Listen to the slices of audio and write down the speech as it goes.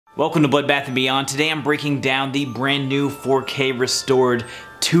Welcome to Bloodbath & Beyond. Today I'm breaking down the brand new 4K restored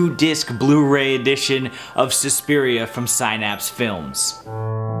 2-disc Blu-ray edition of Suspiria from Synapse Films.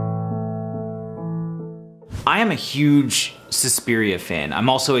 I am a huge Suspiria fan. I'm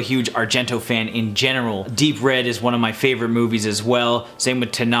also a huge Argento fan in general. Deep Red is one of my favorite movies as well. Same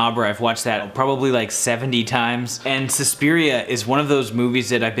with Tenebra. I've watched that probably like 70 times. And Suspiria is one of those movies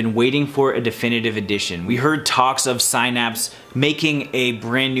that I've been waiting for a definitive edition. We heard talks of Synapse making a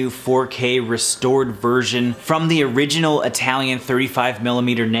brand new 4K restored version from the original Italian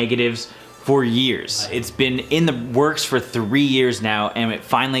 35mm negatives for years. It's been in the works for 3 years now, and it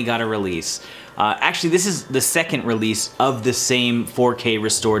finally got a release. Actually, this is the second release of the same 4K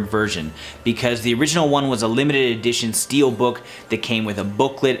restored version, because the original one was a limited edition steelbook that came with a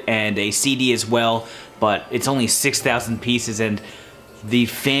booklet and a CD as well, but it's only 6,000 pieces, and the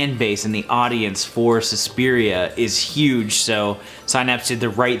fan base and the audience for Suspiria is huge, so Synapse did the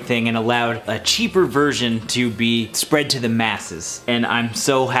right thing and allowed a cheaper version to be spread to the masses, and I'm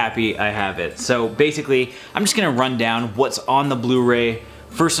so happy I have it. So basically, I'm just gonna run down what's on the Blu-ray.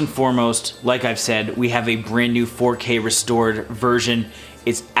 First and foremost, like I've said, we have a brand new 4K restored version.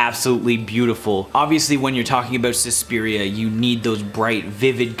 It's absolutely beautiful. Obviously, when you're talking about Suspiria, you need those bright,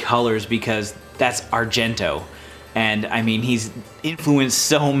 vivid colors because that's Argento. And I mean, he's influenced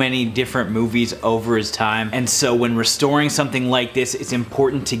so many different movies over his time. And so when restoring something like this, it's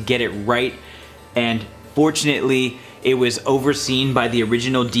important to get it right. And fortunately, it was overseen by the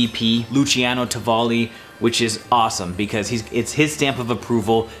original DP, Luciano Tovoli, which is awesome because it's his stamp of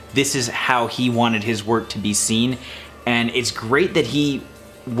approval. This is how he wanted his work to be seen. And it's great that he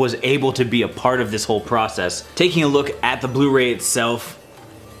was able to be a part of this whole process. Taking a look at the Blu-ray itself,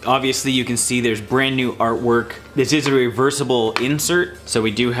 obviously you can see there's brand new artwork. This is a reversible insert, so we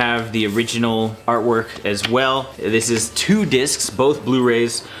do have the original artwork as well. This is 2 discs, both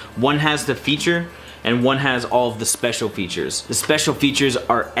Blu-rays. One has the feature, and one has all of the special features. The special features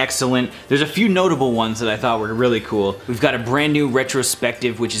are excellent. There's a few notable ones that I thought were really cool. We've got a brand new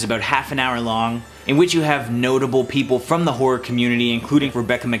retrospective, which is about half an hour long, in which you have notable people from the horror community, including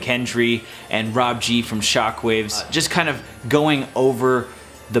Rebecca McKendry and Rob G from Shockwaves, just kind of going over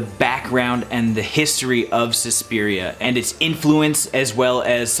the background and the history of Suspiria and its influence, as well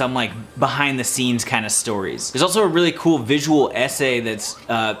as some like behind the scenes kind of stories. There's also a really cool visual essay that's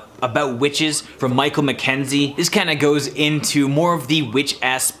about witches from Michael McKenzie. This kind of goes into more of the witch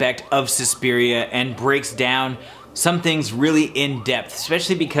aspect of Suspiria and breaks down some things really in depth,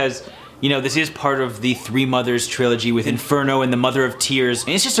 especially because, you know, this is part of the Three Mothers trilogy with Inferno and the Mother of Tears.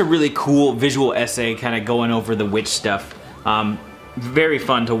 And it's just a really cool visual essay kind of going over the witch stuff. Very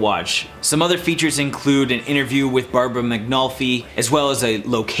fun to watch. Some other features include an interview with Barbara Magnolfi, as well as a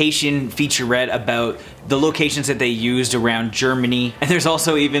location featurette about the locations that they used around Germany. And there's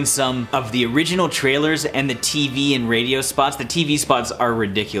also even some of the original trailers and the TV and radio spots. The TV spots are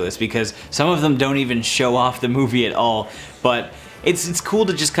ridiculous because some of them don't even show off the movie at all. But it's cool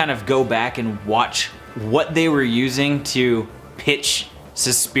to just kind of go back and watch what they were using to pitch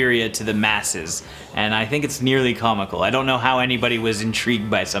Suspiria to the masses, and I think it's nearly comical. I don't know how anybody was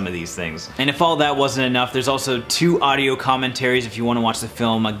intrigued by some of these things. And if all that wasn't enough, there's also 2 audio commentaries if you want to watch the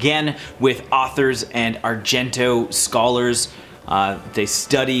film, again with authors and Argento scholars. They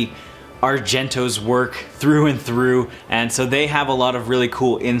study Argento's work through and through, and so they have a lot of really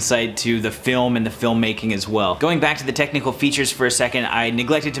cool insight to the film and the filmmaking as well. Going back to the technical features for a second, I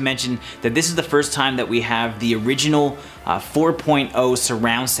neglected to mention that this is the first time that we have the original 4.0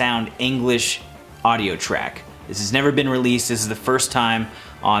 surround sound English audio track. This has never been released. This is the first time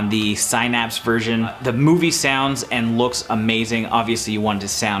on the Synapse version. The movie sounds and looks amazing. Obviously you want it to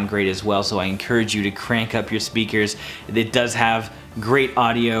sound great as well, so I encourage you to crank up your speakers. It does have great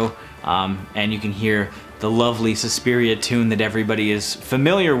audio, and you can hear the lovely Suspiria tune that everybody is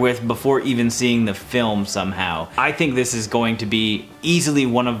familiar with before even seeing the film somehow. I think this is going to be easily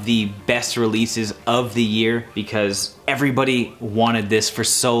one of the best releases of the year because everybody wanted this for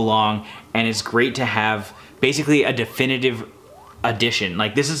so long, and it's great to have basically a definitive edition.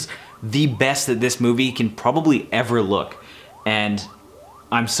 Like, this is the best that this movie can probably ever look, and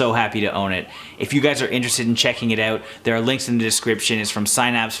I'm so happy to own it. If you guys are interested in checking it out, there are links in the description. It's from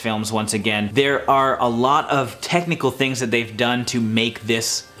Synapse Films once again. There are a lot of technical things that they've done to make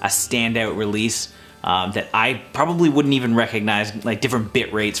this a standout release that I probably wouldn't even recognize, like different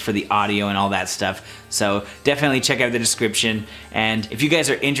bit rates for the audio and all that stuff. So definitely check out the description. And if you guys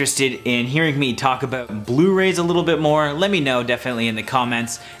are interested in hearing me talk about Blu-rays a little bit more, let me know definitely in the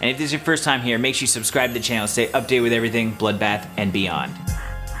comments. And if this is your first time here, make sure you subscribe to the channel, stay updated with everything Bloodbath and Beyond.